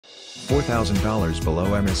$4,000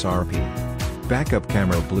 below MSRP. Backup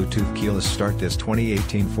camera Bluetooth keyless start. This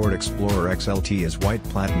 2018 Ford Explorer XLT is white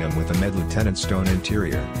platinum with a med lieutenant stone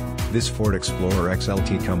interior. This Ford Explorer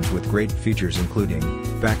XLT comes with great features including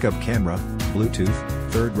backup camera, Bluetooth,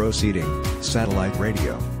 third row seating, satellite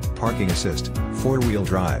radio, parking assist, four-wheel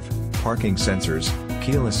drive, parking sensors,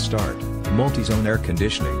 keyless start, multi-zone air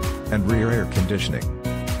conditioning, and rear air conditioning.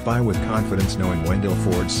 Buy with confidence knowing Wendle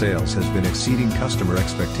Ford Sales has been exceeding customer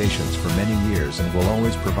expectations for many years and will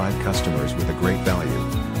always provide customers with a great value.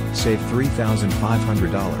 Save $3,500,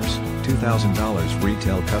 $2,000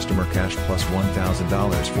 retail customer cash plus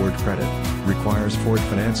 $1,000 Ford credit, requires Ford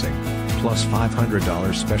financing, plus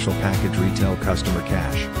 $500 special package retail customer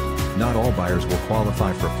cash. Not all buyers will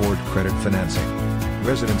qualify for Ford credit financing.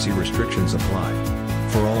 Residency restrictions apply.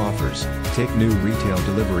 For all offers, take new retail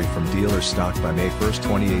delivery from dealer stock by May 1,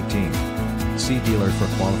 2018. See dealer for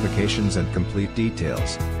qualifications and complete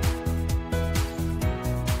details.